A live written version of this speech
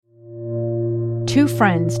Two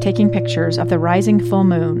friends taking pictures of the rising full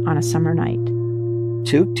moon on a summer night.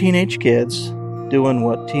 Two teenage kids doing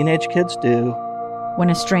what teenage kids do. When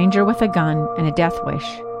a stranger with a gun and a death wish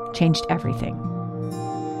changed everything.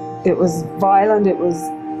 It was violent, it was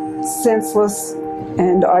senseless,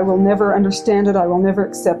 and I will never understand it, I will never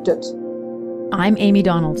accept it. I'm Amy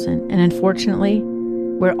Donaldson, and unfortunately,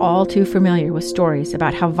 we're all too familiar with stories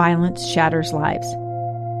about how violence shatters lives.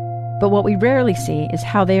 But what we rarely see is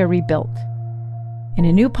how they are rebuilt. In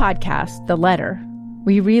a new podcast, The Letter,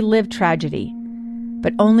 we relive tragedy,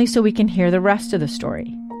 but only so we can hear the rest of the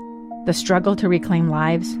story. The struggle to reclaim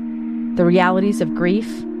lives, the realities of grief,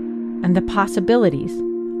 and the possibilities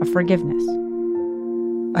of forgiveness.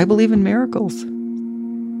 I believe in miracles.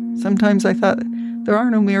 Sometimes I thought, there are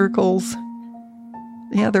no miracles.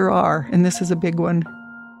 Yeah, there are, and this is a big one.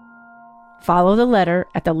 Follow The Letter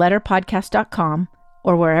at theletterpodcast.com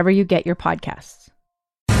or wherever you get your podcasts.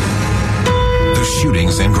 The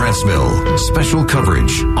shootings in Grantsville. Special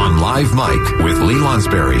coverage on Live Mike with Lee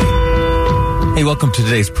Lonsberry. Hey, welcome to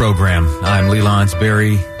today's program. I'm Lee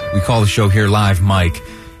Lonsberry. We call the show here Live Mike,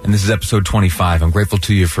 and this is episode 25. I'm grateful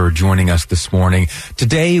to you for joining us this morning.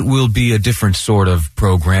 Today will be a different sort of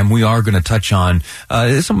program. We are going to touch on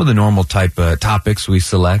some of the normal type topics we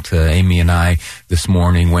select. Amy and I this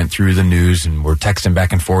morning went through the news and we're texting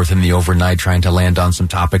back and forth in the overnight trying to land on some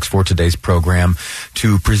topics for today's program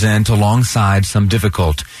to present alongside some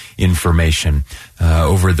difficult information.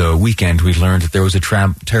 Over the weekend, we learned that there was a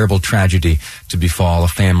terrible tragedy to befall a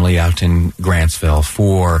family out in Grantsville.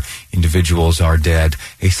 4 individuals are dead.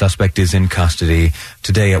 A suspect is in custody.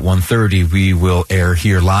 Today at 1:30, we will air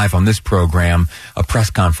here live on this program a press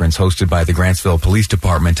conference hosted by the Grantsville Police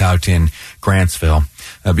Department out in Grantsville.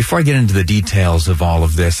 Before I get into the details of all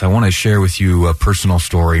of this, I want to share with you a personal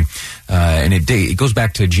story, and it goes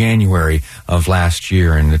back to January of last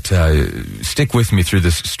year, and stick with me through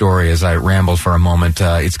this story as I ramble for a moment.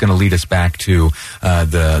 It's going to lead us back to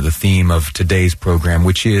the theme of today's program,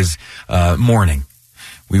 which is mourning.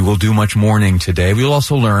 We will do much mourning today. We'll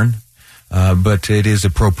also learn, but it is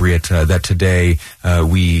appropriate that today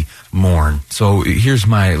we mourn. So here's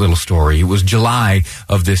my little story. It was July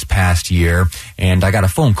of this past year, and I got a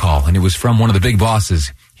phone call, and it was from one of the big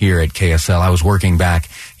bosses here at KSL. I was working back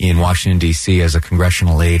in Washington, D.C. as a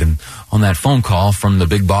congressional aide, and on that phone call from the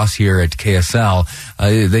big boss here at KSL,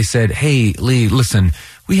 they said, "Hey, Lee, listen,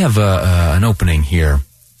 we have an opening here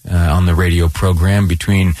on the radio program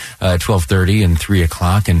between 12:30 and 3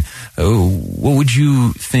 o'clock, and what would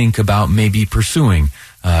you think about maybe pursuing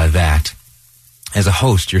that as a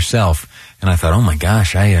host yourself?" And I thought, oh my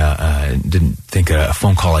gosh, I didn't think a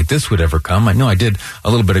phone call like this would ever come. I know I did a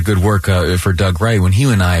little bit of good work for Doug Ray when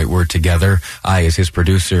he and I were together. I as his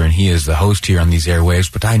producer and he as the host here on these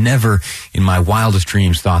airwaves. But I never, in my wildest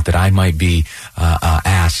dreams, thought that I might be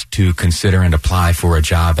asked to consider and apply for a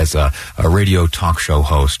job as a radio talk show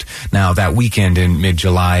host. Now, that weekend in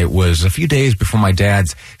mid-July was a few days before my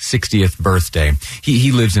dad's 60th birthday.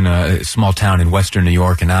 He lives in a small town in western New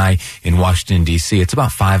York, and I in Washington, D.C. It's about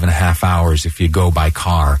 5.5 hours if you go by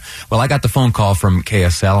car. Well, I got the phone call from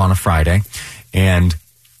KSL on a Friday, and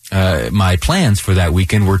my plans for that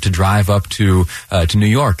weekend were to drive up to New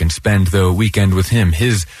York and spend the weekend with him,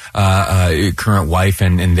 his current wife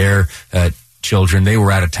and their children. They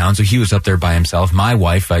were out of town, so he was up there by himself. My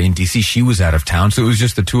wife in D.C., she was out of town, so it was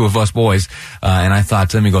just the two of us boys. And I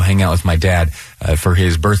thought, let me go hang out with my dad for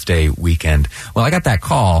his birthday weekend. Well, I got that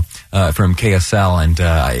call from KSL, and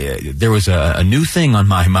there was a new thing on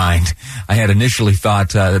my mind. I had initially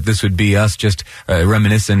thought that this would be us just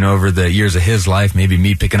reminiscing over the years of his life, maybe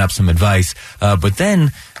me picking up some advice. But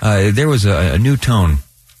then there was a new tone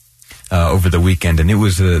over the weekend, and it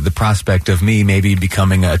was the prospect of me maybe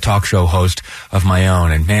becoming a talk show host of my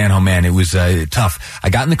own. And man, oh man, it was tough. I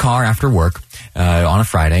got in the car after work on a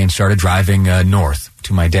Friday and started driving north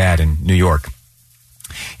to my dad in New York.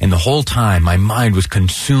 And the whole time, my mind was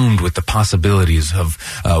consumed with the possibilities of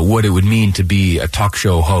what it would mean to be a talk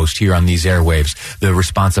show host here on these airwaves, the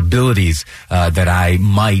responsibilities that I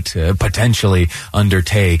might potentially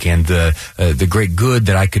undertake, and the great good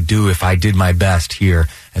that I could do if I did my best here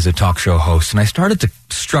as a talk show host. And I started to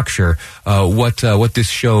structure what this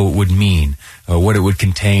show would mean, what it would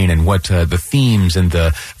contain, and what the themes and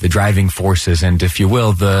the driving forces, and if you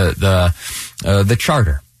will, the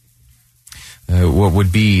charter. what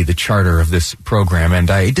would be the charter of this program, and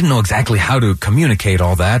I didn't know exactly how to communicate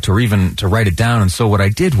all that or even to write it down. And so what I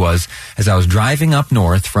did was, as I was driving up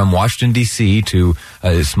north from Washington, D.C. to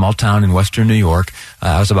a small town in western New York,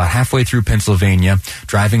 I was about halfway through Pennsylvania,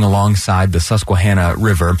 driving alongside the Susquehanna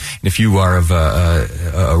River. And if you are of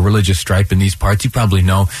a religious stripe in these parts, you probably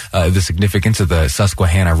know the significance of the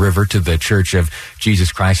Susquehanna River to the Church of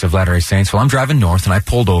Jesus Christ of Latter-day Saints. Well, I'm driving north, and I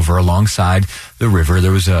pulled over alongside the river.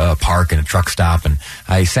 There was a park and a truck stop, and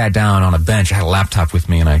I sat down on a bench. I had a laptop with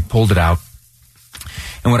me, and I pulled it out.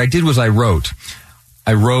 And what I did was I wrote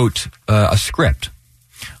a script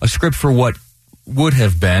for what would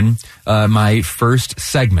have been my first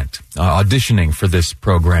segment, auditioning for this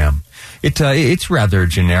program. It's rather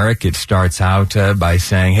generic. It starts out by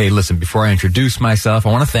saying, hey, listen, before I introduce myself,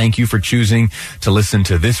 I want to thank you for choosing to listen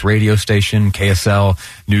to this radio station, KSL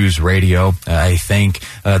News Radio. I thank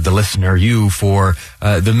the listener, you, for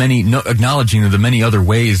acknowledging the many other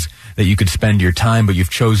ways that you could spend your time, but you've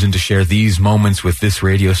chosen to share these moments with this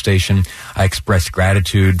radio station. I express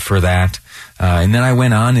gratitude for that. And then I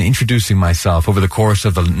went on introducing myself. Over the course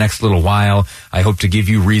of the next little while, I hope to give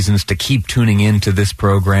you reasons to keep tuning in to this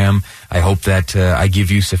program. I hope that I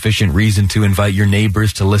give you sufficient reason to invite your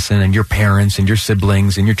neighbors to listen, and your parents and your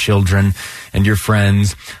siblings and your children and your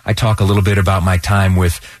friends. I talk a little bit about my time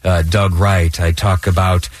with Doug Wright. I talk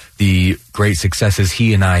about the great successes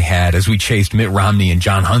he and I had as we chased Mitt Romney and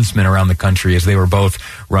John Huntsman around the country as they were both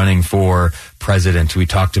running for president. We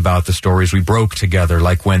talked about the stories we broke together,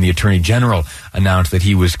 like when the Attorney General announced that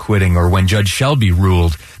he was quitting, or when Judge Shelby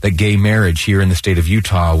ruled that gay marriage here in the state of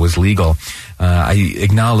Utah was legal. I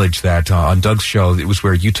acknowledge that on Doug's show, it was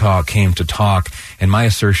where Utah came to talk, and my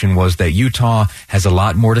assertion was that Utah has a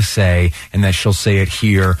lot more to say, and that she'll say it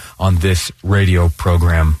here on this radio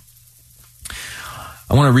program.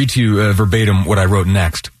 I want to read to you verbatim what I wrote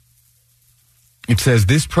next. It says,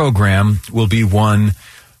 this program will be one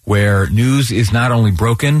where news is not only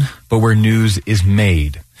broken, but where news is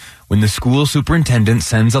made. When the school superintendent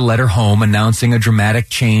sends a letter home announcing a dramatic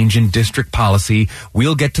change in district policy,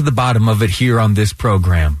 we'll get to the bottom of it here on this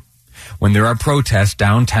program. When there are protests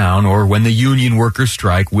downtown or when the union workers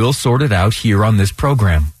strike, we'll sort it out here on this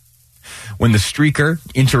program. When the streaker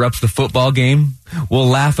interrupts the football game, we'll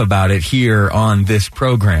laugh about it here on this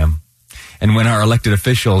program. And when our elected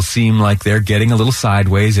officials seem like they're getting a little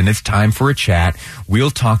sideways and it's time for a chat, we'll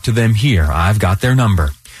talk to them here. I've got their number.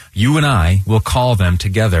 You and I will call them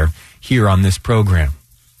together here on this program.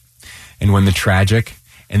 And when the tragic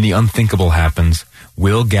and the unthinkable happens,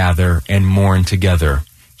 we'll gather and mourn together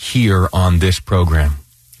here on this program.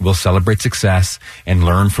 We'll celebrate success and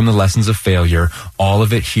learn from the lessons of failure, all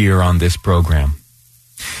of it here on this program.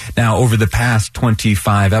 Now, over the past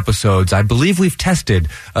 25 episodes, I believe we've tested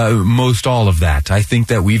most all of that. I think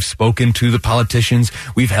that we've spoken to the politicians.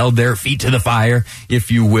 We've held their feet to the fire, if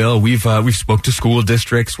you will. We've spoke to school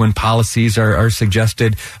districts when policies are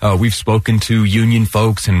suggested. We've spoken to union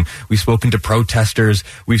folks, and we've spoken to protesters.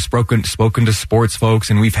 We've spoken to sports folks,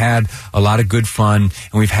 and we've had a lot of good fun,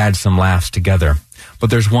 and we've had some laughs together. But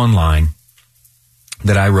there's one line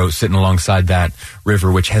that I wrote sitting alongside that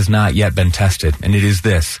river, which has not yet been tested. And it is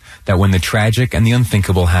this, that when the tragic and the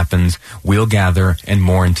unthinkable happens, we'll gather and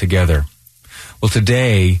mourn together. Well,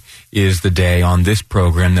 today is the day on this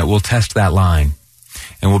program that we'll test that line.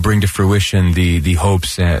 And we'll bring to fruition the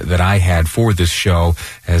hopes that I had for this show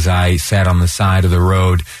as I sat on the side of the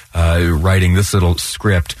road writing this little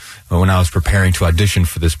script when I was preparing to audition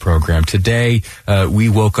for this program. Today, we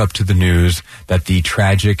woke up to the news that the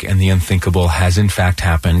tragic and the unthinkable has in fact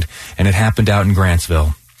happened, and it happened out in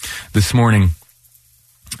Grantsville. This morning,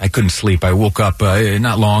 I couldn't sleep. I woke up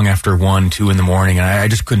not long after 1, 2 in the morning, and I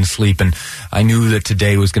just couldn't sleep. And I knew that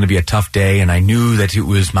today was going to be a tough day, and I knew that it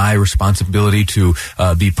was my responsibility to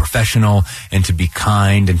be professional and to be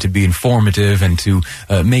kind and to be informative and to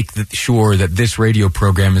make sure that this radio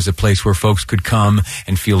program is a place where folks could come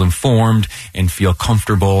and feel informed and feel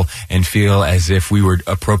comfortable and feel as if we were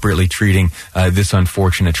appropriately treating this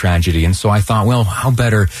unfortunate tragedy. And so I thought, well, how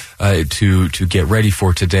better to get ready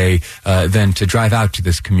for today than to drive out to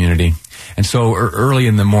this community. And so early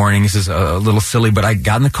in the morning, this is a little silly, but I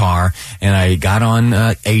got in the car and I got on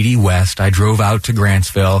 80 West. I drove out to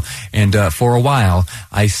Grantsville, and for a while,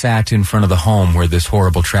 I sat in front of the home where this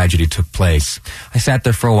horrible tragedy took place. I sat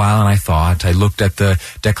there for a while and I thought. I looked at the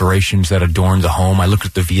decorations that adorned the home. I looked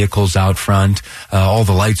at the vehicles out front. All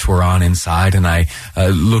the lights were on inside, and I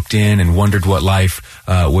looked in and wondered what life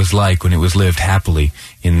was like when it was lived happily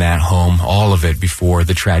in that home, all of it before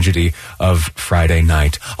the tragedy of Friday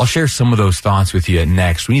night. I'll share some of those thoughts with you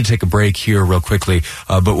next. We need to take a break here real quickly,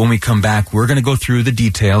 but when we come back, we're going to go through the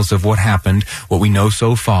details of what happened, what we know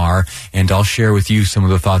so far, and I'll share with you some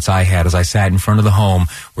of the thoughts I had as I sat in front of the home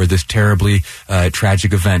where this terribly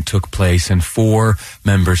tragic event took place and 4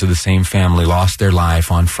 members of the same family lost their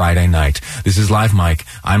life on Friday night. This is Live Mike.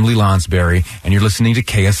 I'm Lee Lonsberry, and you're listening to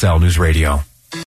KSL News Radio.